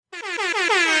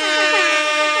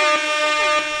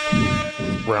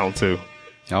round 2.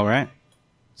 All right.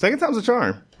 Second time's a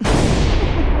charm.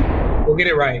 We'll get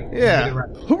it right. Yeah. Get it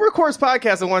right. Who records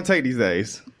podcasts in one take these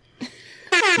days?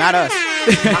 Not us.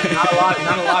 Not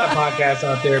a lot of podcasts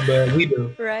out there, but we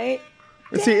do. Right?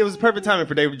 See, it was perfect timing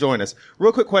for Dave to join us.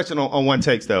 Real quick question on one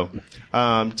takes, though.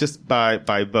 Just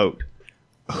by vote.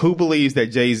 Who believes that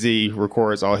Jay-Z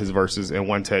records all his verses in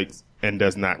one take and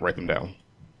does not write them down?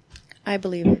 I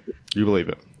believe it. You believe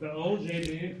it? The old J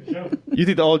did, for sure. You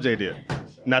think the old Jay did?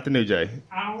 Not the new Jay?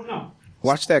 I don't know.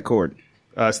 Watch that chord.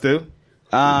 Stu?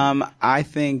 I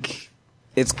think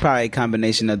it's probably a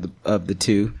combination of the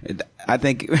two. I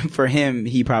think for him,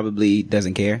 he probably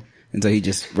doesn't care until he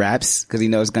just raps because he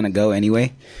knows it's going to go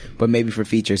anyway. But maybe for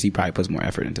features, he probably puts more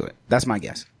effort into it. That's my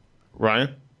guess.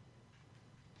 Ryan?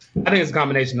 I think it's a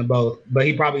combination of both, but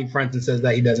he probably fronts and says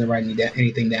that he doesn't write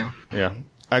anything down. Yeah.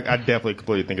 I definitely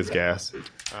completely think it's gas.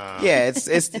 Yeah, it's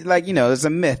like, it's a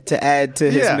myth to add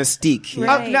to his mystique.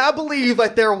 Right. Now I believe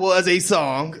like there was a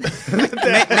song.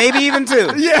 Maybe even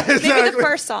two. Yeah, exactly. Maybe the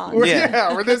first song.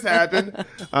 Where this happened.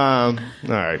 All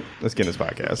right, let's get in this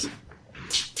podcast.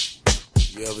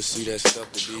 You ever see that stuff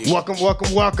to be?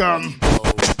 Welcome.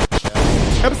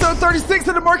 Episode 36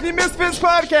 of the Marketing Misfits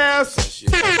podcast.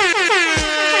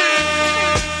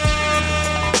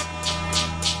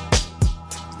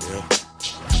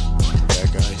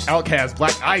 Outkast,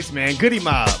 Black Ice, man. Goody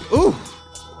Mob. Ooh.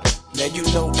 Now you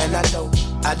know and I know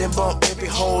I done bumped every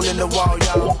hole in the wall,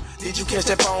 y'all. Did you catch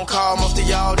that phone call? Most of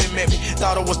y'all didn't met me.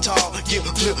 Thought it was tall. Yeah,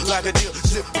 flip like a deal.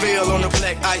 Zip fell on the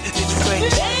black ice. Did you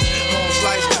think home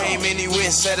slice came and he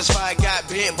went satisfied? Got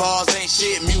bent balls, ain't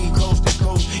shit. Mutant coast to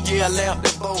coast. Yeah, I left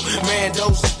the boat. Man,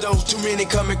 dose. Too many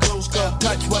coming close.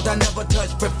 Touch what I never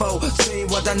touched before. Seen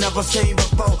what I never seen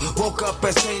before. Woke up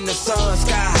and seen the sun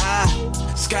sky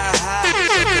high. Sky high.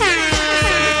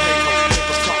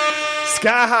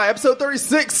 Sky High, episode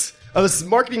 36 of the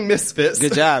Marketing Misfits.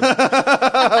 Good job.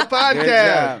 Podcast.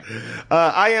 Good job.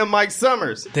 I am Mike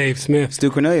Summers. Dave Smith. Stu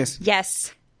Cornelius.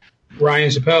 Yes. Ryan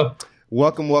Chappelle.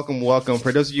 Welcome.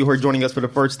 For those of you who are joining us for the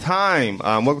first time,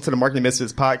 welcome to the Marketing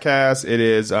Misfits podcast. It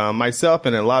is myself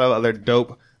and a lot of other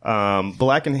dope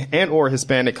Black and or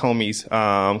Hispanic homies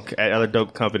at other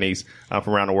dope companies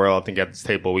from around the world. I think at this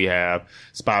table we have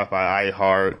Spotify,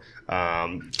 iHeart,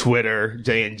 Twitter,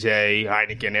 J&J,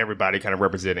 Heineken, everybody kind of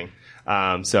representing.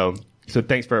 So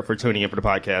thanks for tuning in for the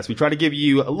podcast. We try to give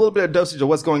you a little bit of dosage of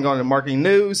what's going on in marketing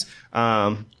news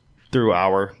through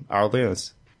our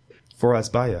lens. For us,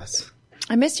 by us.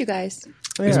 I missed you guys.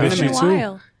 Yeah. It's been a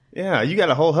while. Yeah, you got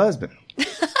a whole husband.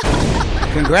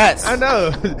 Congrats. I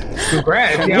know.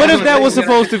 Congrats. What if that was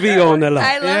supposed to be on the line?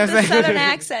 I love the southern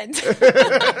accent.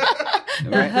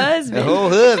 The husband. The whole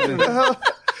husband.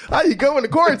 How you go into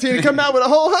quarantine and come out with a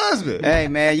whole husband? Hey,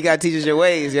 man, you got to teach us your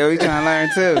ways, yo. We trying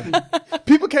to learn, too.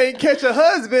 People can't catch a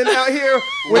husband out here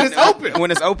when it's open.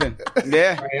 When it's open.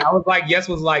 Yeah. Right, I was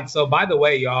like, so by the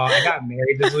way, y'all, I got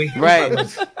married this week. Right.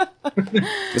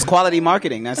 It's quality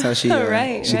marketing. That's how she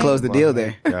Right. closed the deal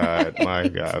there. My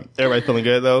God. Everybody feeling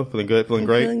good, though? Feeling good? Feeling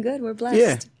great? Feeling good. We're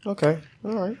blessed. Yeah. Okay.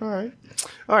 All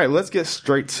right. Let's get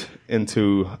straight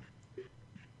into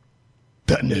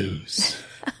the news.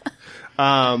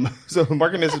 So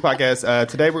Marketing Misfits podcast.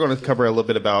 Today we're going to cover a little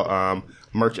bit about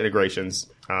merch integrations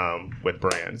with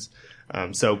brands.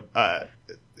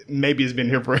 Maybe it's been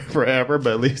here forever,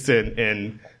 but at least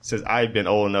since I've been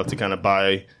old enough to kind of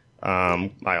buy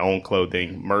my own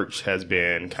clothing, merch has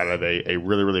been kind of a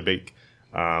really, really big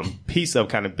piece of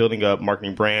kind of building up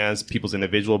marketing brands, people's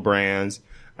individual brands,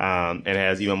 and it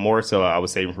has even more so, I would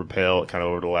say, propelled kind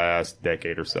of over the last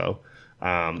decade or so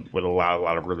with a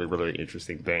lot of really, really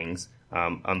interesting things.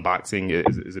 Unboxing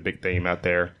is a big theme out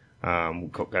there.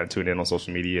 Kind of tune in on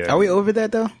social media. Are we over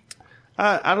that, though?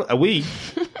 Are we?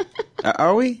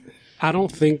 Are we? I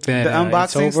don't think that The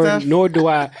unboxing it's over, stuff? nor do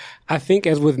I. I think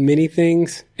as with many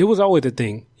things, it was always a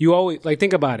thing. You always,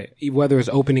 think about it. Whether it's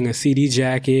opening a CD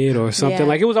jacket or something,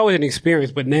 Yeah. it was always an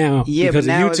experience, but now, because but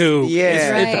now of YouTube,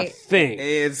 it's Right. it's a thing.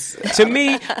 It's To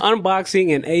me,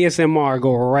 unboxing and ASMR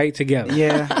go right together.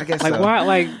 yeah, I guess so.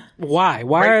 Why?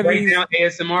 Why are Break these? down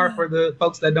ASMR for the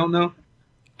folks that don't know.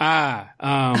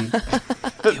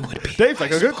 It would be Dave's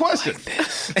like a good question.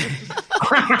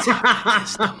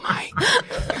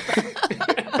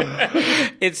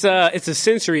 It's a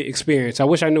sensory experience. I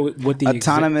wish I knew what the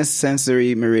Autonomous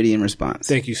sensory meridian response.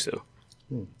 Thank you, Stu.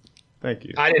 Thank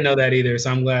you. I didn't know that either,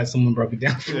 so I'm glad someone broke it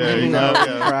down. Yeah, you know, No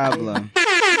yeah. problem.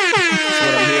 That's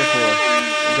what I'm here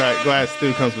for. Glad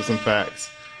Stu comes with some facts.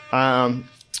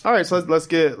 All right, so let's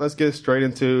get straight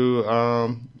into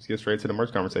the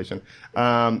merch conversation.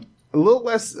 A little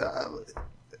less.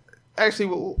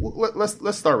 Actually,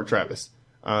 let's start with Travis.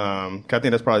 'Cause I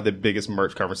think that's probably the biggest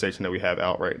merch conversation that we have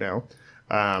out right now.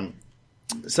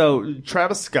 So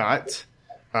Travis Scott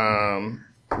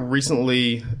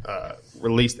recently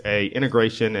released a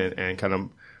integration and kind of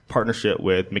partnership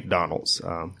with McDonald's.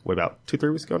 About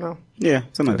 2-3 weeks ago now? Yeah,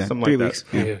 something like that. Something 3 like weeks.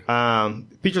 that. Yeah.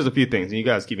 Features a few things, and you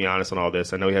guys keep me honest on all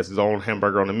this. I know he has his own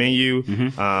hamburger on the menu,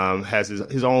 has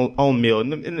his own meal,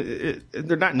 and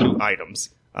they're not new items.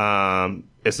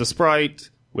 It's a Sprite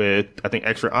with, I think,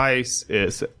 extra ice.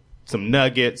 It's some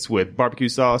nuggets with barbecue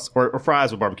sauce, or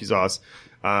fries with barbecue sauce,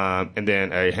 and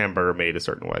then a hamburger made a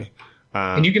certain way.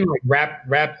 And you can like rap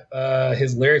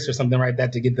his lyrics or something like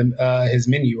that to get them his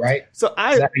menu, right? So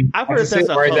I've heard that's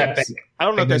a or is that hoax. fake? I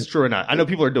don't know if that's true or not. I know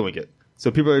people are doing it.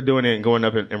 So people are doing it and going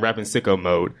up and rapping sicko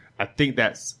mode. I think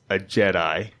that's a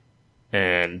Jedi,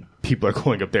 and people are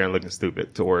going up there and looking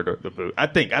stupid to order the food. I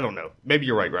don't know. Maybe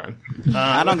you're right, Ryan.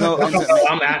 I don't go.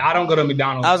 I don't go to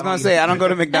McDonald's. I was gonna say I don't go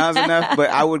to McDonald's enough, but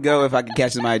I would go if I could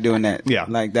catch somebody doing that. Yeah.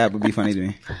 like that would be funny to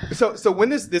me. So when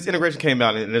this integration came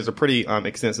out, and there's a pretty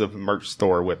extensive merch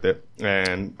store with it,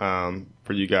 and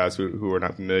for you guys who are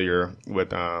not familiar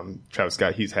with Travis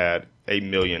Scott, he's had 8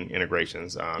 million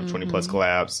integrations, 20 plus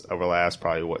collabs over the last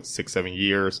probably 6-7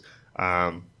 years.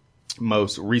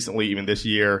 Most recently, even this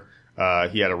year,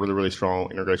 he had a really, really strong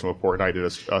integration with Fortnite. Did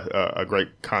a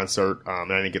great concert.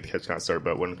 And I didn't get to catch the concert,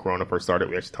 but when Corona first started,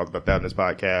 we actually talked about that in this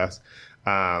podcast.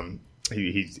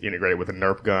 He's integrated with a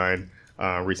Nerf gun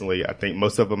recently. I think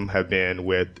most of them have been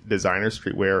with designers,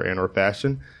 streetwear, and or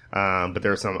fashion. But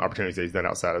there are some opportunities that he's done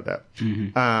outside of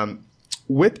that.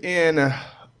 Within,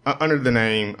 under the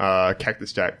name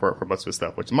Cactus Jack for most of his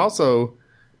stuff, which I'm also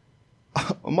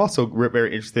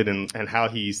very interested in how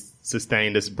he's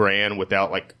sustained this brand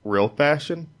without like real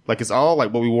fashion. Like it's all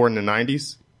like what we wore in the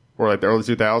 90s or like the early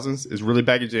 2000s. Is really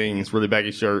baggy jeans, really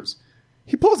baggy shirts.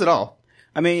 He pulls it off.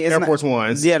 I mean, it's Air Force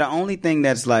Ones. Yeah, the only thing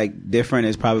that's like different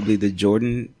is probably the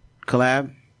Jordan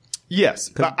collab. Yes,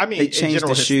 but I mean, They in changed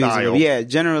general, the his shoes. style. Yeah,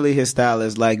 generally his style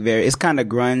is like it's kind of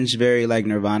grunge, very like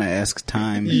Nirvana-esque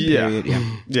time period.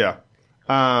 Yeah.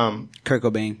 Kurt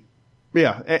Cobain.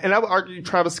 Yeah, and I would argue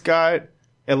Travis Scott,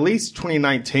 at least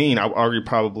 2019, I would argue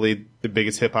probably the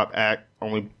biggest hip hop act.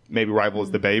 Only maybe rival is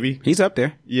DaBaby. He's up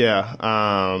there.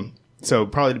 Yeah. So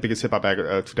probably the biggest hip hop act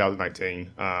of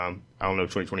 2019. I don't know if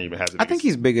 2020 even has it. I think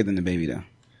he's bigger than DaBaby though.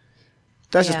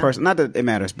 That's just Yeah. personal. Not that it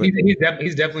matters, but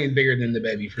He's definitely bigger than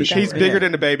DaBaby for sure. he's bigger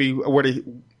than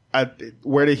DaBaby.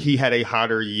 Where he had a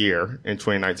hotter year in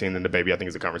 2019 than DaBaby, I think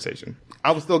is a conversation.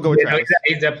 I would still go with Yeah, no, Travis.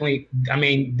 he's definitely. I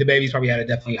mean, DaBaby's probably had a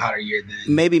definitely hotter year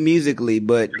than. maybe musically,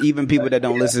 but even people that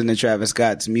don't listen to Travis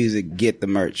Scott's music get the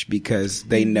merch because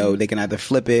they know they can either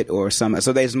flip it or some.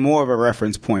 So there's more of a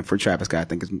reference point for Travis Scott. I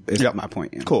think is Yep. my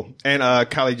point. Yeah. Cool. And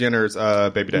Kylie Jenner's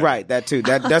baby dad. Right, that too.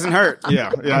 That doesn't hurt.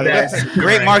 Yeah. That's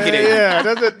great marketing. Yeah,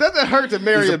 doesn't hurt to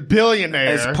marry a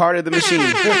billionaire. It's part of the machine.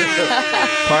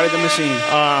 Part of the machine.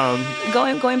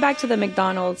 Going back to the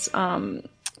McDonald's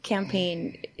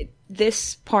campaign,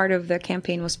 this part of the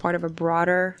campaign was part of a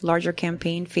broader, larger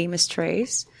campaign, Famous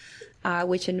Trays,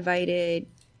 which invited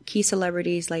key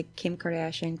celebrities like Kim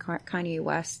Kardashian, Kanye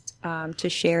West, to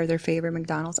share their favorite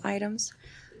McDonald's items.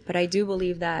 But I do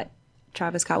believe that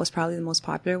Travis Scott was probably the most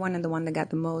popular one and the one that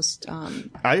got the most. I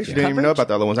actually didn't even know about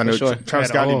the other ones. I know sure. Travis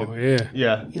Scott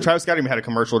Yeah. Travis Scott even had a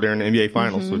commercial during the NBA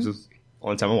Finals, which is the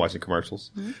only time I'm watching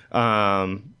commercials.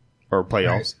 Or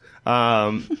playoffs.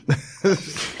 I'm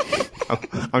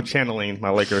channeling my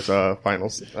Lakers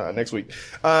finals next week.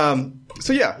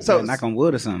 So Knock on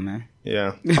wood or something, man.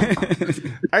 yeah.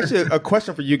 Actually, a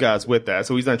question for you guys with that.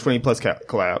 So he's done 20 plus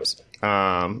collabs,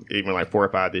 even like 4 or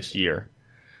 5 this year.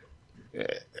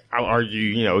 I'll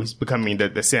argue, he's becoming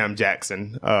the Sam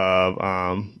Jackson of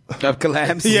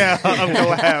collabs. Yeah, of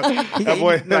collabs. That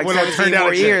boy, like 17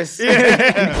 more years.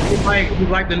 Yeah. He's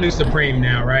like the new Supreme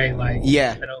now, right? Like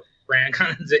Yeah. brand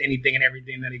kind of to anything and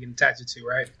everything that he can attach it to,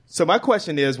 right? So my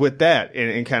question is, with that,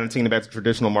 and kind of taking it back to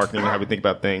traditional marketing and how we think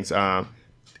about things,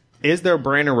 is there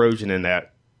brand erosion in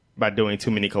that by doing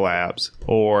too many collabs,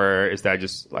 or is that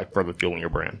just like further fueling your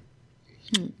brand?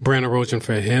 Brand erosion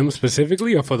for him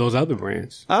specifically, or for those other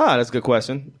brands? That's a good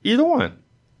question. Either one.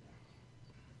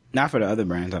 Not for the other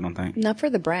brands, I don't think. Not for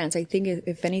the brands. I think,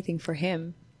 if anything, for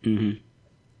him.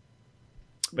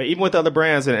 But even with other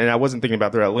brands, and I wasn't thinking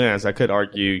about through that lens, I could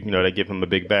argue, they give him a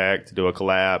big bag to do a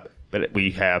collab, but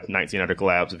we have 19 other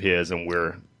collabs of his, and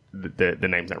the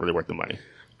name's not really worth the money.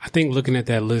 I think looking at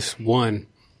that list,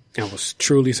 I was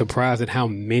truly surprised at how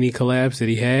many collabs that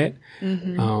he had.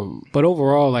 But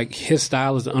overall, like his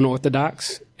style is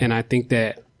unorthodox, and I think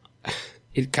that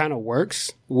it kind of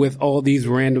works with all these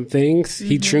random things.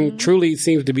 He truly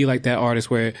seems to be like that artist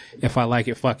where if I like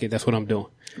it, fuck it, that's what I'm doing.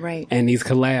 Right. And these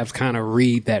collabs kind of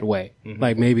read that way.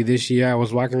 Like maybe this year I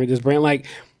was walking with this brand, like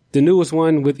the newest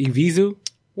one with Evisu.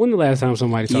 When the last time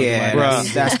somebody talked about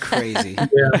it? That's crazy.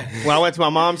 When I went to my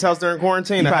mom's house during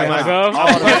quarantine, I probably got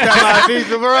my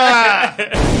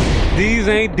Evisu, These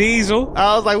ain't diesel.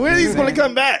 I was like, when are these going to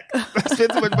come back? I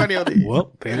spent too much money on these.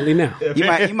 Well, apparently now.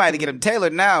 You might get them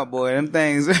tailored now, boy. Them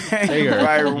things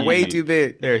are way too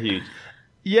big. They're huge.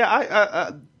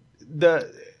 Yeah,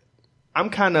 I'm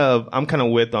kind of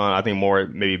with on, I think more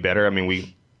maybe better. I mean,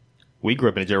 we grew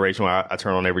up in a generation where I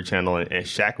turned on every channel and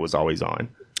Shaq was always on.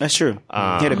 That's true. He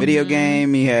had a video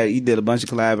game. He did a bunch of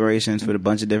collaborations with a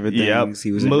bunch of different things.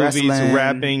 He was in movies, wrestling,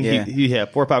 rapping. Yeah. He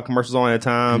had 4 or 5 commercials on at a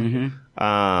time.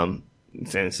 And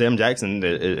Sam Jackson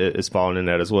is falling in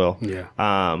that as well. Yeah.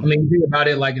 I mean, think about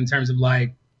it like in terms of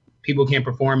like people can't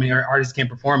perform or artists can't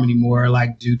perform anymore, or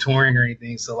like do touring or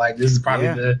anything. So like this is probably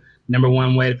the number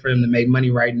one way for them to make money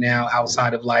right now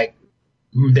outside of like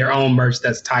their own merch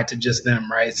that's tied to just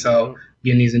them, right? So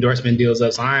getting these endorsement deals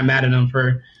up. So I ain't mad at him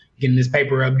for getting this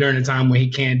paper up during the time when he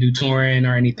can't do touring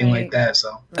or anything like that.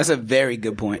 So that's a very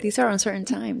good point. These are uncertain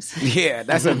times. Yeah,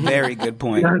 that's a very good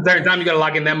point. Uncertain time, you got to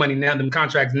lock in that money now, them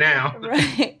contracts now.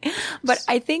 Right. But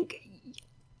I think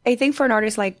for an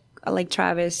artist like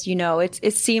Travis, you know,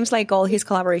 it seems like all his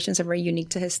collaborations are very unique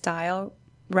to his style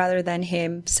rather than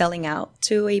him selling out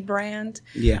to a brand.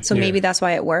 Yeah. So maybe that's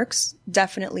why it works.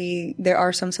 Definitely there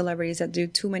are some celebrities that do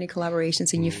too many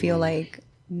collaborations and you feel like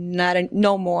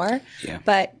no more. Yeah.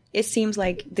 But it seems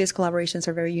like these collaborations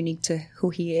are very unique to who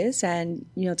he is. And,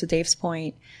 you know, to Dave's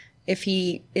point, if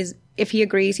he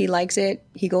agrees, he likes it,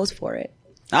 he goes for it.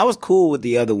 I was cool with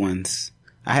the other ones.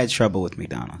 I had trouble with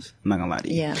McDonald's. I'm not gonna lie to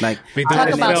you. Yeah. Like, Talk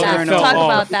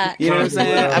about that. You know what I'm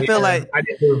saying? I feel like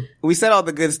we said all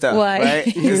the good stuff, right?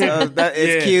 So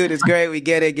it's cute, it's great, we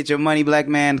get it. Get your money, black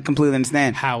man. Completely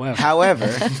understand. However,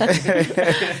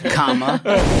 comma.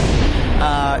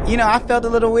 You know, I felt a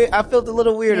little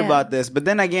weird about this, but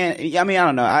then again, I mean, I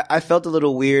don't know. I felt a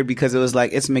little weird because it was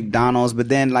like, it's McDonald's, but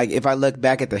then like, if I look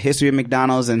back at the history of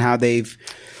McDonald's and how they've,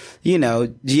 you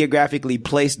know, geographically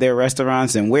placed their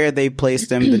restaurants and where they placed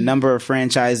them, the number of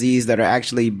franchisees that are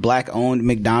actually black owned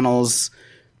McDonald's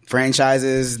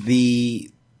franchises,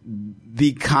 the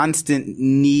constant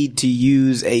need to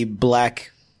use a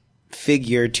black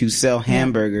figure to sell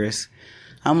hamburgers.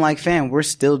 I'm like, fam, we're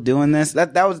still doing this.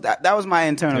 That was my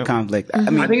internal conflict. I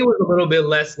mean, I think it was a little bit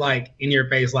less like in your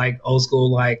face, like old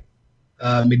school, like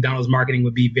McDonald's marketing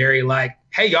would be very like,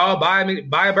 hey y'all, buy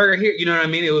a burger here. You know what I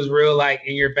mean? It was real like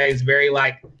in your face, very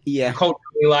like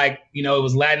culturally, like, you know, it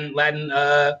was Latin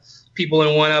people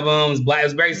in one of them. It was black. It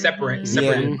was very separated,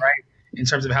 right? In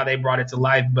terms of how they brought it to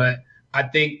life. But I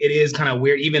think it is kind of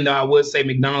weird, even though I would say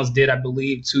McDonald's did, I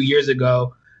believe 2 years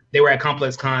ago, they were at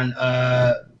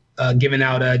ComplexCon giving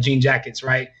out jean jackets,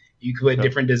 right? You could put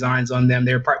different designs on them.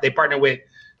 They partnered with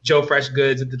Joe Fresh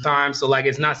Goods at the time. So like,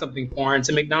 it's not something foreign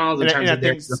to McDonald's in terms of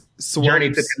their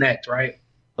journey to connect, right?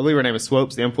 I believe her name is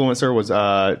Swopes. The influencer was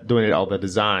doing all the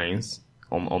designs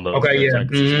on the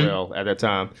jackets as well at that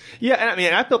time. Yeah, and I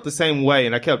mean, I felt the same way,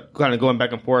 and I kept kind of going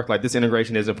back and forth like, this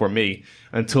integration isn't for me,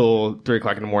 until 3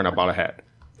 o'clock in the morning I bought a hat.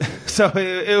 So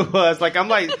it was like, I'm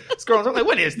like scrolling, I'm like,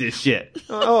 what is this shit?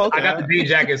 Oh, okay. I got the jean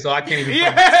jacket, so I can't even.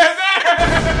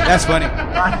 That's funny.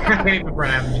 I can't even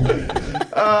front.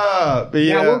 But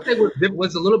yeah. I will say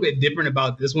what's a little bit different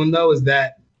about this one though is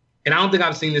that, and I don't think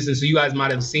I've seen this, and so you guys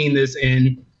might have seen this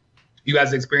in you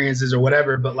guys' experiences or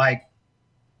whatever, but like,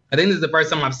 I think this is the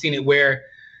first time I've seen it where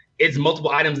it's multiple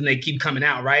items and they keep coming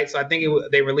out, right? So I think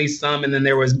they released some, and then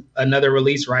there was another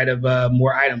release, right, of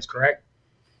more items, correct?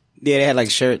 Yeah, they had like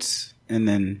shirts, and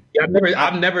then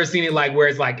I've never seen it like where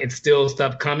it's like it's still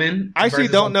stuff coming. I actually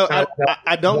don't know.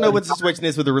 I don't know what the situation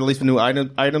is with the release of new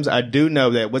items. I do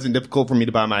know that it wasn't difficult for me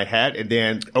to buy my hat, and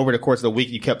then over the course of the week,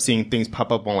 you kept seeing things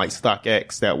pop up on like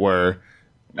StockX that were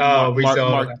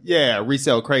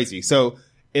resale crazy. So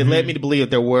it led me to believe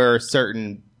that there were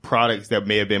certain products that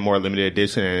may have been more limited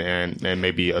edition and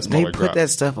maybe a smaller they put drop. That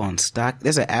stuff on stock.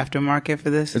 There's an aftermarket for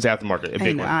this. It's aftermarket, a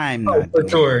big one. I'm not for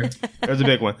sure. There's a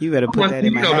big one. You better put that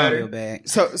in my audio bag.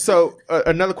 So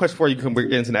another question for you, can we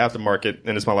get into the aftermarket,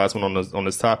 and it's my last one on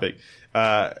this topic.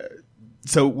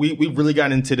 So we really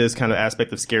got into this kind of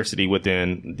aspect of scarcity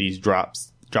within these drop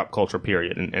culture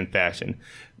period and fashion.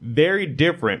 Very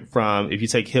different from if you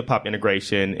take hip hop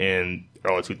integration in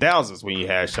early 2000s when you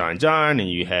had Sean John and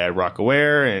you had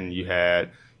Rocawear and you had,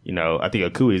 you know, I think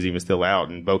Akui is even still out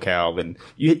and Vocal, and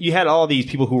you had all these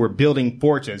people who were building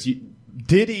fortunes.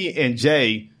 Diddy and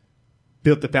Jay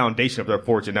built the foundation of their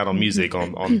fortune not on music,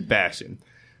 on fashion.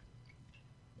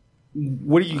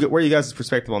 Where are you guys'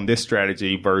 perspective on this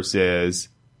strategy versus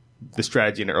the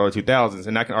strategy in the early 2000s?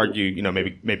 And I can argue,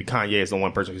 maybe Kanye is the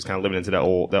one person who's kind of living into that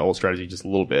old strategy just a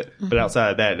little bit. But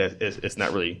outside of that, it's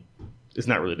not really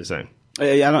the same.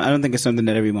 I don't think it's something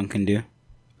that everyone can do.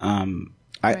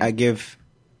 I give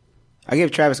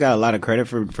Travis Scott a lot of credit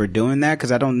for doing that,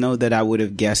 because I don't know that I would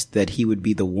have guessed that he would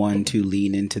be the one to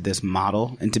lean into this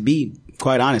model and, to be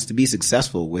quite honest, to be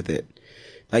successful with it.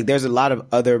 Like, there's a lot of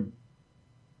other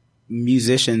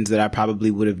musicians that I probably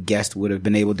would have guessed would have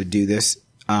been able to do this.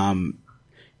 And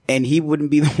he wouldn't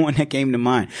be the one that came to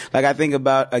mind. Like, I think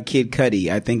about a Kid Cudi.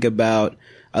 I think about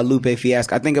a Lupe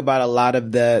Fiasco. I think about a lot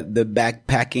of the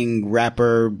backpacking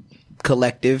rapper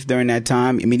collective during that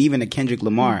time. I mean, even a Kendrick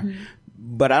Lamar.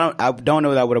 But I don't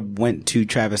know that I would have went to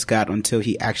Travis Scott until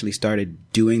he actually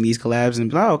started doing these collabs and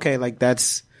be like, oh, okay, like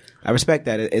I respect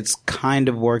that. It's kind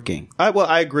of working.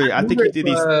 I agree. I think he did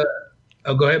these.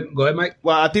 Go ahead, Mike.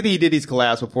 Well, I think that he did these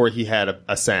collabs before he had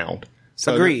a sound.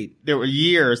 So agreed. There were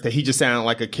years that he just sounded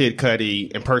like a Kid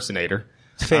Cudi impersonator.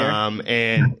 Fair.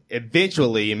 And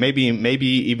eventually, maybe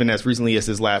even as recently as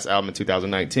his last album in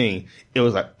 2019, it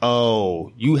was like,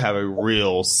 oh, you have a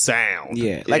real sound.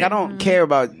 Yeah. Like, I don't care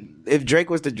about if Drake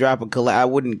was to drop a collab, I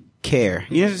wouldn't care.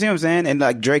 You know what I'm saying? And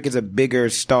like, Drake is a bigger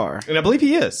star. And I believe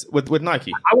he is with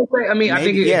Nike. I would say, I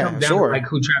think it comes down to like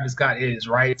who Travis Scott is,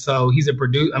 right? So he's a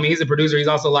producer. He's a producer. He's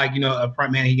also like, a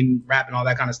front man. He can rap and all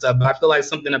that kind of stuff. But I feel like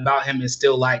something about him is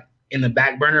still like in the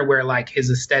back burner, where like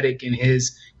his aesthetic and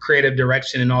his creative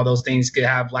direction and all those things could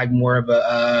have like more of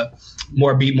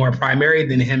be more primary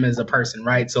than him as a person,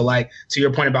 right? So like, to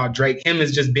your point about Drake, him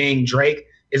as just being Drake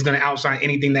is going to outshine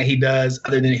anything that he does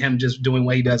other than him just doing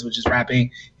what he does, which is rapping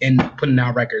and putting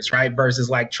out records, right? Versus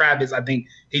like Travis, I think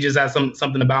he just has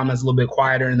something about him that's a little bit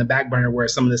quieter in the back burner, where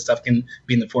some of this stuff can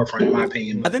be in the forefront, in my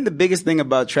opinion. I think the biggest thing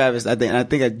about Travis,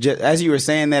 as you were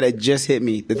saying that, it just hit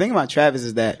me. The thing about Travis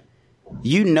is that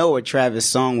you know a Travis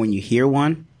song when you hear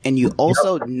one, and you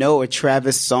also know a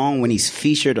Travis song when he's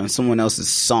featured on someone else's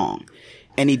song.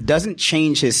 And he doesn't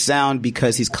change his sound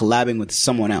because he's collabing with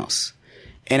someone else.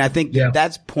 And I think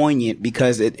that's poignant,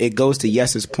 because it goes to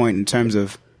Yes's point in terms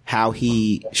of how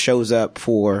he shows up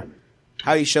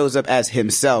as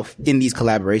himself in these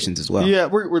collaborations as well. Yeah,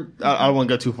 I don't want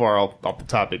to go too far off the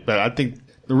topic, but I think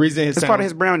the reason it's part of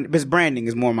his branding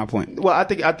is more my point. Well, I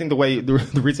think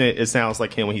the reason it sounds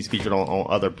like him when he's featured on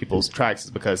other people's tracks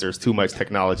is because there's too much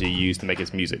technology used to make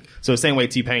his music. So the same way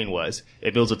T-Pain was.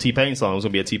 If it was a T-Pain song, it was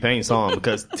going to be a T-Pain song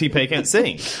because T-Pain can't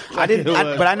sing.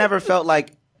 But I never felt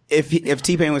like if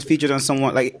T-Pain was featured on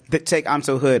someone like take I'm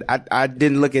So Hood, I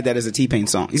didn't look at that as a T-Pain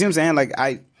song. You see what I'm saying?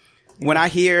 Like when I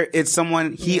hear it's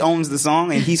someone, he owns the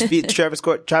song and he's Travis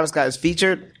Scott is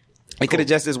featured, it could have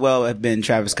just as well have been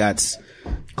Travis Scott's.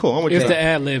 Cool. It's the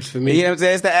ad libs for me. You know what I'm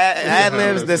saying? It's the ad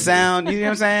libs, the sound. You know what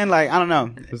I'm saying? Like, I don't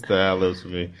know. It's the ad libs for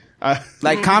me.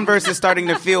 Like, Converse is starting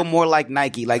to feel more like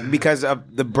Nike, like because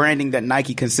of the branding that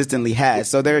Nike consistently has.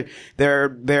 So they're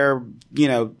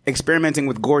experimenting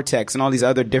with Gore-Tex and all these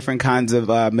other different kinds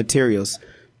of materials,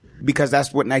 because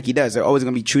that's what Nike does. They're always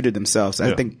going to be true to themselves.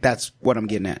 I think that's what I'm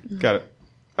getting at. Got it.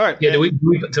 All right. Yeah.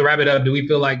 To wrap it up, do we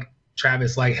feel like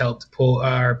Travis helped pull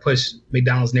or push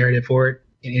McDonald's narrative forward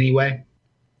in any way?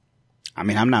 I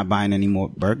mean, I'm not buying any more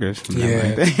burgers from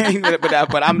them.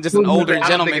 But I'm just an older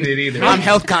gentleman. I'm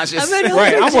health conscious.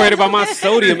 Right. I'm worried about my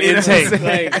sodium intake.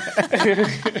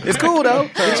 It's cool though.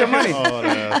 Get your money.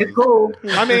 It's cool.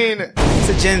 I mean, it's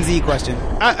a Gen Z question.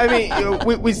 I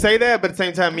mean, we say that, but at the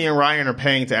same time, me and Ryan are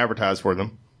paying to advertise for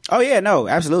them. Oh yeah, no,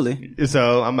 absolutely.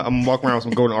 So I'm walking around with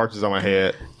some golden arches on my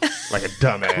head like a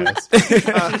dumbass.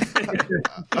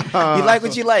 You like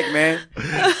what you like, man.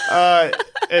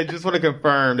 And just want to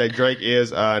confirm that Drake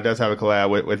does have a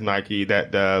collab with Nike.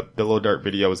 That the Lil Durk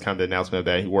video was kind of the announcement of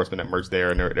that. He wore some of that merch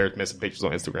there, and there's been some pictures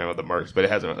on Instagram of the merch, but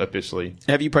it hasn't officially.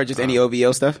 Have you purchased any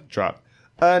OVO stuff? Dropped.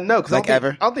 No, because I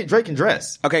don't think Drake can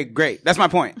dress. Okay, great. That's my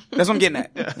point. That's what I'm getting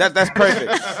at. That's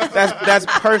perfect. That's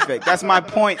perfect. That's my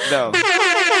point, though.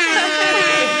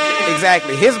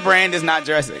 Exactly. His brand is not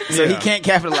dressing, so he can't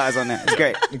capitalize on that. It's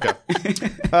great. Okay.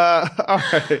 All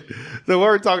right. So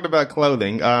we're talking about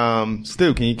clothing.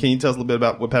 Stu, can you tell us a little bit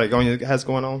about what Patagonia has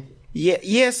going on?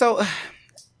 Yeah. So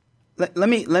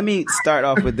let me start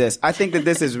off with this. I think that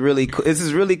this is really cool. This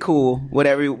is really cool. What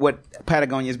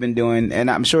Patagonia's been doing, and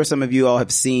I'm sure some of you all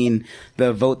have seen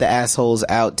the "Vote the Assholes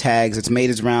Out" tags. It's made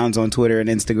its rounds on Twitter and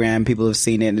Instagram. People have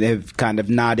seen it and have kind of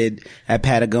nodded at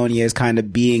Patagonia as kind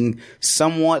of being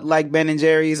somewhat like Ben and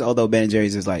Jerry's, although Ben and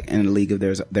Jerry's is like in a league of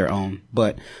their own.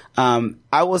 But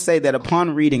I will say that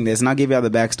upon reading this, and I'll give you all the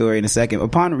backstory in a second.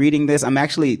 Upon reading this, I'm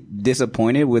actually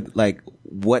disappointed with like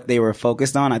what they were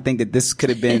focused on. I think that this could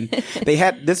have been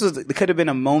it could have been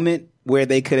a moment where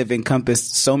they could have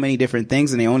encompassed so many different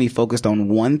things, and they only focused on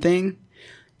one thing.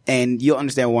 And you'll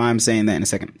understand why I'm saying that in a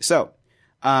second. So,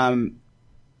 the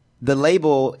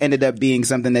label ended up being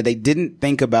something that they didn't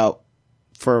think about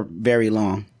for very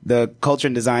long. The culture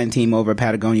and design team over at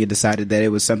Patagonia decided that it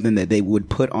was something that they would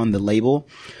put on the label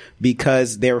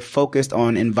because they're focused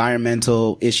on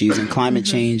environmental issues and climate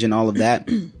change and all of that.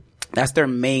 That's their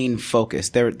main focus.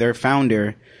 Their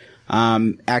founder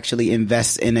actually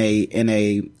invests in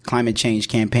a climate change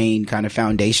campaign kind of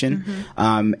foundation.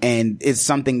 And it's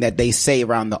something that they say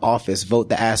around the office, vote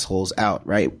the assholes out,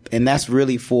 right? And that's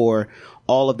really for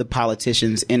all of the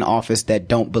politicians in office that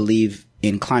don't believe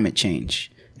in climate change.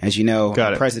 As you know,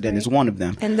 the president is one of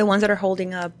them. And the ones that are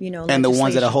holding up, and the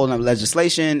ones that are holding up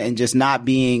legislation and just not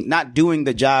doing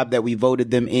the job that we voted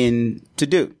them in to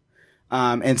do.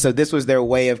 And so this was their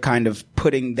way of kind of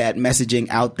putting that messaging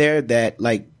out there that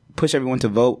like push everyone to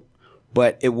vote.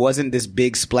 But it wasn't this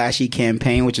big splashy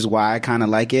campaign, which is why I kind of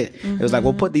like it. It was like,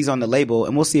 we'll put these on the label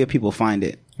and we'll see if people find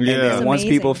it. Yeah. And then once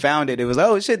people found it, it was,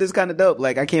 oh shit, this is kind of dope.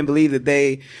 Like, I can't believe that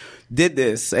they did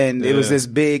this. And it was this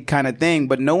big kind of thing,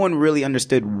 but no one really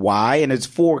understood why. And it's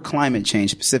for climate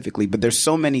change specifically, but there's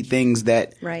so many things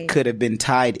that could have been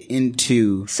tied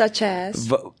into. Such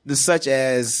as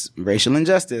racial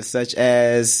injustice, such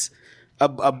as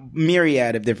a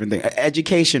myriad of different things.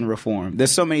 Education reform.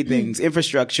 There's so many things.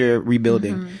 Infrastructure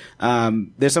rebuilding.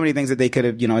 There's so many things that they could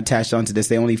have, attached onto this.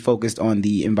 They only focused on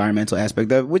the environmental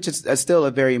aspect of, which is still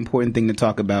a very important thing to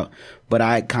talk about. But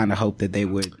I kind of hope that they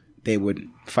would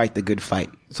fight the good fight.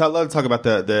 So I'd love to talk about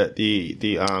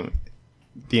the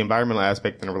environmental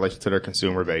aspect in relation to their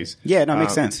consumer base. Yeah, no, it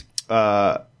makes sense.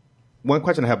 One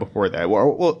question I have before that.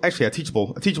 Well, actually, a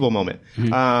teachable moment.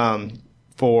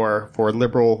 For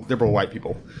liberal white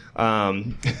people.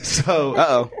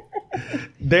 So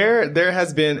there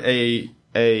has been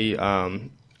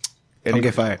don't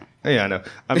get fired. Yeah, I know.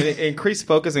 I mean, increased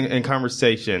focus and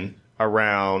conversation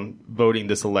around voting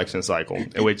this election cycle,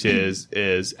 which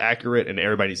is accurate, and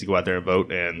everybody needs to go out there and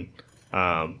vote. And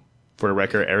for the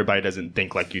record, everybody doesn't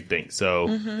think like you think.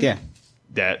 So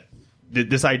that.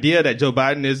 This idea that Joe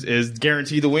Biden is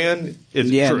guaranteed to win is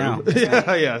true. No,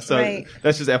 yeah. So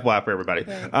that's just FYI for everybody.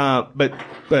 Right.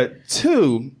 But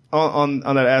two, on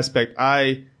that aspect,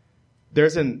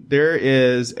 there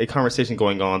is a conversation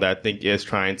going on that I think is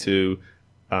trying to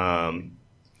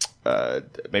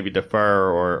maybe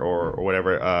defer or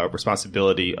whatever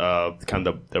responsibility of kind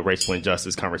of the racial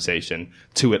injustice conversation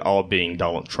to it all being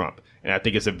Donald Trump. And I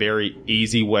think it's a very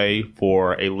easy way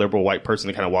for a liberal white person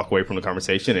to kind of walk away from the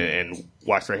conversation and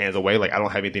wash their hands away. Like, I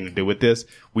don't have anything to do with this.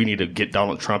 We need to get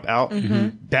Donald Trump out.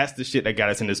 That's the shit that got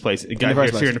us in this place. It got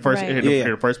us here in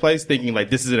the first place, thinking like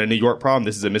this isn't a New York problem.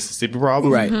 This is a Mississippi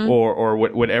problem. Right. Or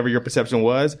whatever your perception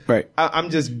was. Right.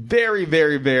 I'm just very,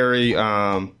 very, very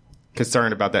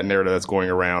concerned about that narrative that's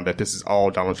going around that this is all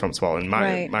Donald Trump's fault. And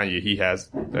mind you, he has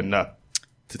enough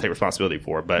to take responsibility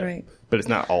for, but it's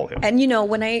not all him. And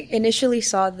when I initially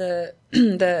saw the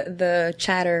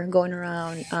chatter going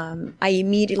around, I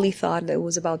immediately thought that it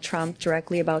was about Trump,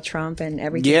 directly about Trump and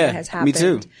everything that has happened. Me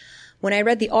too. When I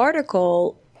read the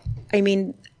article, I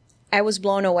mean, I was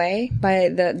blown away by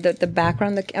the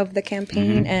background of the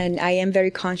campaign, and I am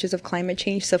very conscious of climate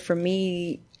change. So for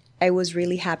me, I was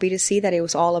really happy to see that it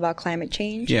was all about climate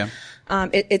change. Yeah.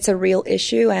 It's a real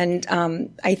issue. And,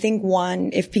 I think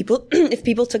if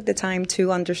people took the time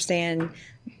to understand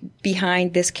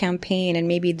behind this campaign, and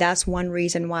maybe that's one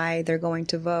reason why they're going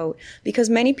to vote, because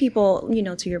many people,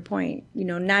 to your point,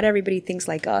 not everybody thinks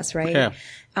like us, right?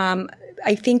 Yeah.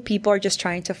 I think people are just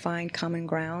trying to find common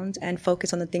ground and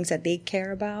focus on the things that they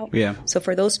care about. Yeah. So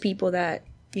for those people that,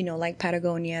 like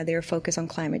Patagonia, they're focused on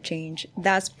climate change.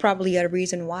 That's probably a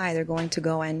reason why they're going to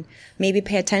go and maybe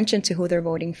pay attention to who they're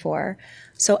voting for.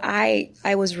 So I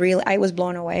was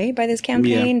blown away by this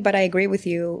campaign, but I agree with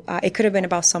you. It could have been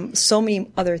about so many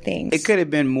other things. It could have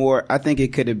been more. I think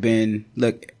it could have been,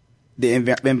 look, the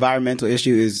environmental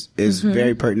issue is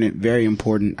very pertinent, very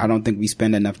important. I don't think we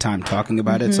spend enough time talking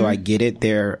about it. So I get it.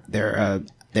 They're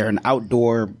an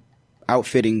outdoor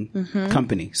outfitting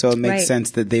company. So it makes Right.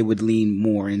 sense that they would lean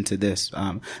more into this.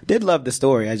 Did love the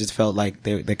story. I just felt like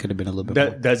there could have been a little bit more.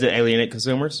 Does it alienate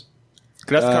consumers?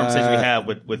 Because that's the conversation we have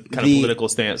with kind of political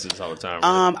stances all the time.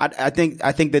 Right?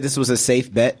 I think that this was a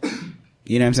safe bet.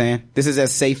 You know what I'm saying? This is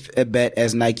as safe a bet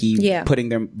as Nike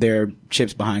putting their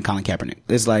chips behind Colin Kaepernick.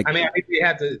 It's like, I mean, I think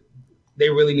they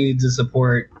really needed to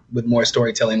support with more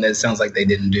storytelling that it sounds like they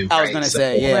didn't do. I was going to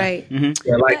say, yeah. Right.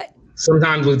 Yeah, like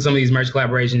sometimes with some of these merch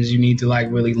collaborations, you need to like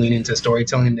really lean into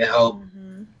storytelling to help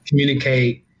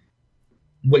communicate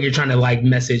what you're trying to like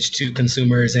message to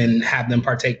consumers and have them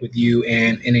partake with you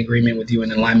and in agreement with you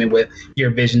and in alignment with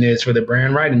your vision is for the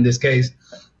brand, right? In this case,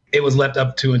 it was left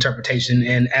up to interpretation.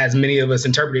 And as many of us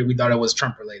interpreted, we thought it was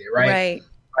Trump related, right? Right.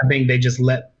 I think they just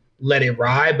let it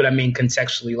ride, but I mean,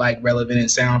 contextually like relevant and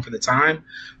sound for the time,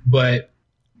 but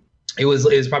it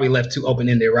was probably left too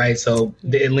open-ended, right? So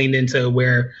it leaned into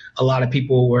where a lot of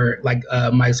people were like,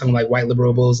 Mike's talking like white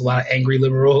liberals, a lot of angry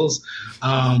liberals,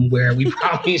 where they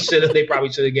probably should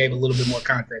have gave a little bit more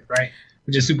context, right?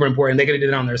 Which is super important. They could have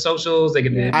did it on their socials. They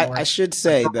could have did it more. I should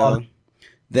say though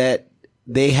that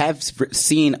they have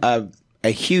seen a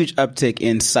huge uptick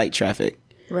in site traffic.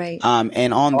 Right.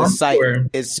 And on the site,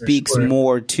 it speaks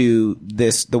more to the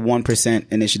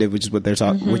 1% initiative, which is what they're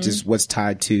talking, which is what's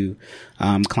tied to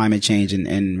climate change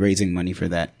and raising money for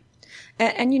that.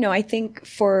 And, you know, I think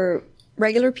for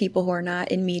regular people who are not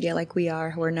in media like we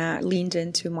are, who are not leaned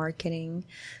into marketing,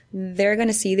 they're going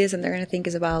to see this and they're going to think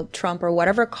it's about Trump or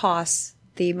whatever costs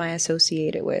they might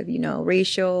associate it with, you know,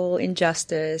 racial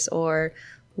injustice or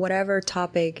whatever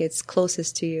topic it's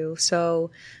closest to you.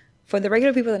 So for the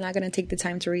regular people, they're not going to take the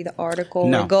time to read the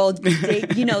article or go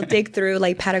dig through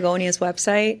like Patagonia's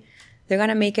website. They're going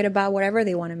to make it about whatever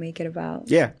they want to make it about.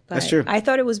 Yeah, that's true. I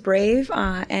thought it was brave.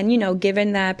 And, you know,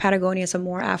 given that Patagonia is a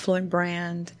more affluent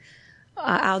brand,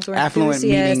 outdoor affluent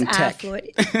meaning tech.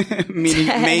 Meaning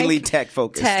mainly tech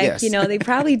focused. Yes. You know, they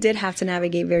probably did have to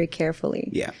navigate very carefully.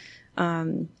 Yeah.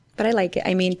 But I like it.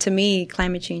 I mean, to me,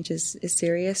 climate change is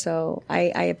serious. So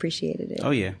I appreciated it.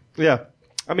 Oh, yeah. Yeah.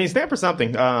 I mean, stand for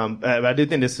something. I do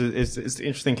think this is it's an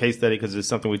interesting case study because it's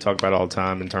something we talk about all the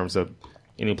time in terms of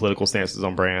any political stances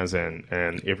on brands and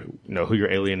if you know who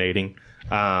you're alienating.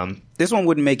 This one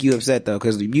wouldn't make you upset though,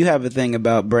 because you have a thing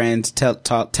about brands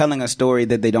telling a story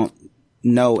that they don't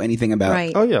know anything about.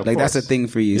 Right. Oh yeah, like that's a thing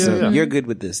for you. Yeah, so you're good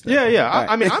with this. Though. Yeah. Right.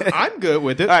 I mean, I'm good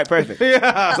with it. All right, perfect.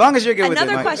 Yeah. As long as you're good with it.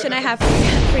 Another question I have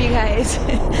for you guys: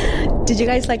 did you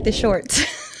guys like the shorts?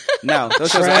 No,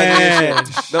 those shorts are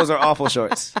those are awful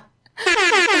shorts. No.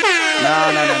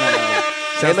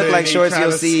 They look like shorts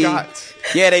you'll see. Scott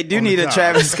yeah, they do need a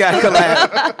Travis Scott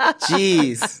collab.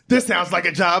 Jeez. This sounds like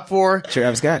a job for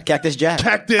Travis Scott. Cactus Jack.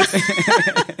 Cactus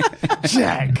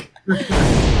Jack. All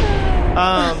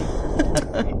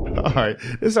right.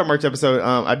 This is our merch episode.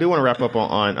 I do want to wrap up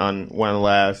on one of the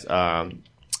last kind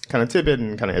of tidbit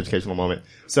and kind of educational moment.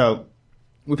 So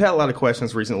we've had a lot of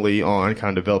questions recently on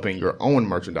kind of developing your own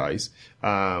merchandise.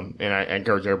 And I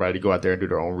encourage everybody to go out there and do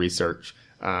their own research.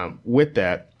 With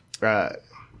that,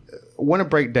 want to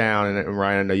break down, and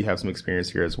Ryan, I know you have some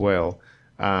experience here as well,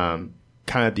 kind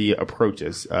of the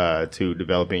approaches to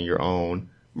developing your own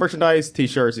merchandise,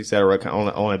 T-shirts, etc.,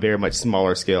 on a very much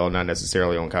smaller scale, not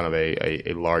necessarily on kind of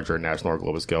a larger national or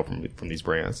global scale from these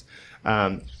brands.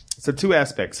 So two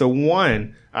aspects. So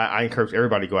one, I encourage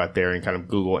everybody to go out there and kind of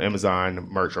Google Amazon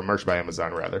merch or merch by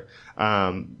Amazon rather.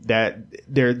 That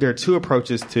there are two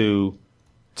approaches to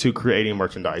creating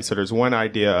merchandise. So there's one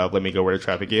idea of let me go where the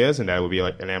traffic is, and that would be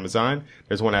like an Amazon.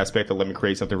 There's one aspect of let me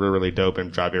create something really, really dope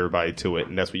and drive everybody to it.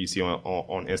 And that's what you see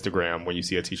on Instagram when you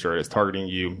see a t-shirt that's targeting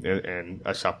you and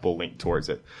a shoppable link towards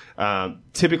it.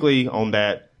 Typically on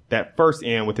that first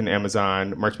end within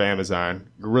Amazon, merch by Amazon,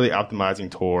 you're really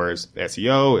optimizing towards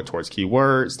SEO and towards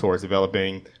keywords, towards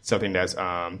developing something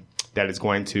that is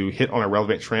going to hit on a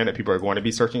relevant trend that people are going to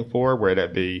be searching for, where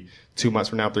that be 2 months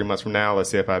from now, 3 months from now. Let's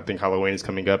say if I think Halloween is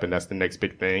coming up and that's the next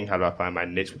big thing, how do I find my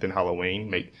niche within Halloween?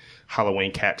 Make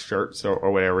Halloween cat shirts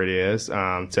or whatever it is,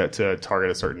 to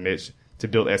target a certain niche to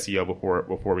build SEO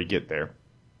before we get there.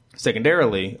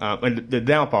 Secondarily, and the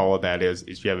downfall of that is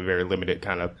you have a very limited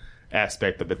kind of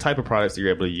aspect of the type of products that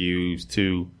you're able to use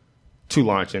to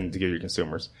launch and to give your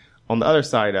consumers. On the other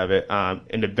side of it,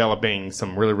 in developing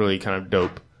some really, really kind of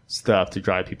dope stuff to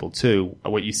drive people to,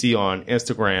 what you see on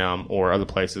Instagram or other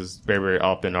places very, very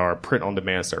often are print on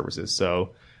demand services.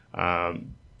 So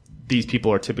these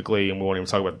people are typically, and we won't even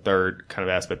talk about the third kind of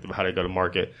aspect of how they go to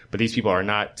market, but these people are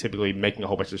not typically making a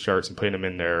whole bunch of shirts and putting them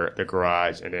in their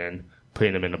garage and then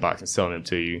putting them in the box and selling them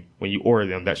to you. When you order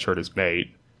them, that shirt is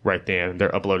made right then.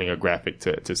 They're uploading a graphic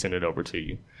to send it over to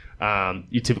you.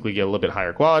 you typically get a little bit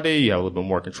higher quality. You have a little bit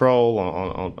more control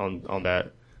on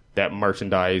that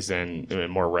merchandise and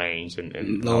more range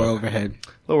and lower overhead.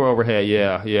 Lower overhead,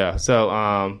 yeah.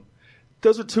 So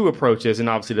those are two approaches, and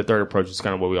obviously the third approach is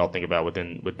kind of what we all think about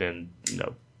within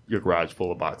your garage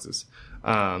full of boxes.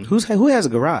 Who has a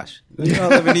garage? We all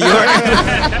live in New York.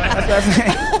 That's what I'm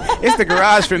saying. It's the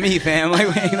garage for me, fam. Like,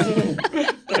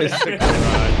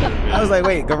 I was like,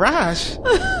 wait, garage?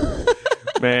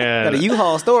 Man, got a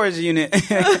U-Haul storage unit.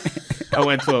 I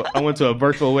went to a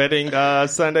virtual wedding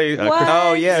Sunday.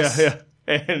 Oh yes, yeah.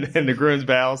 And the groom's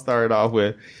bow started off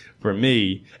with for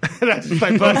me, and I just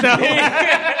like bust out.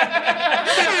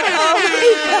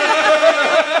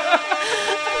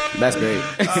 That's great.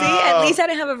 See, at least I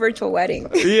didn't have a virtual wedding.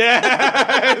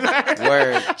 Yeah.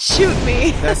 Word. Shoot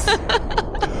me.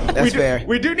 That's fair.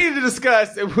 We do need to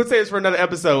discuss, we'll say this for another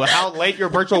episode, how late your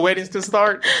virtual weddings can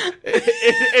start.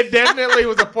 It definitely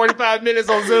was a 45 minutes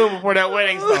on Zoom before that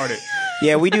wedding started.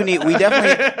 Yeah, we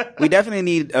definitely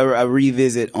need a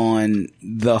revisit on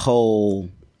the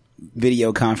whole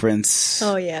video conference.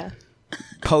 Oh yeah.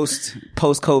 Post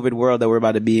COVID world that we're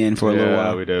about to be in for a little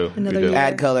while. We do. Another year.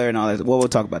 Ad color and all that. Well, we'll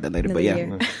talk about that later. Another but yeah.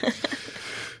 year.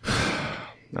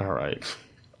 All right.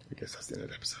 I guess that's the end of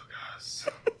the episode, guys.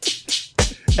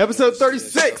 Episode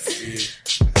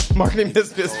 36. Marketing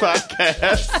Misfits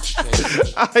Podcast.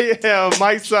 I am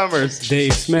Mike Summers.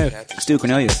 Dave Smith. Stu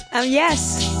Cornelius. Ryan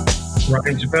Yes.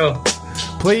 Chappelle.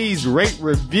 Please rate,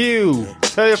 review.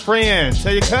 Tell your friend.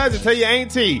 Tell your cousin. Tell your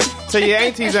auntie. Tell your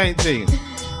auntie's auntie.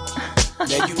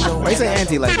 Why you say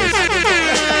auntie like this? Did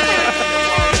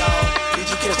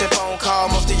you catch that phone call?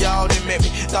 Most of y'all didn't met me.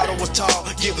 Thought it was tall.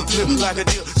 Yeah, flip like a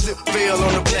deal. Zip veil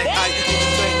on the black ice. Did you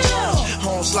think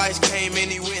home slice came in?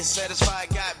 He went satisfied.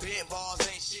 Got bent balls.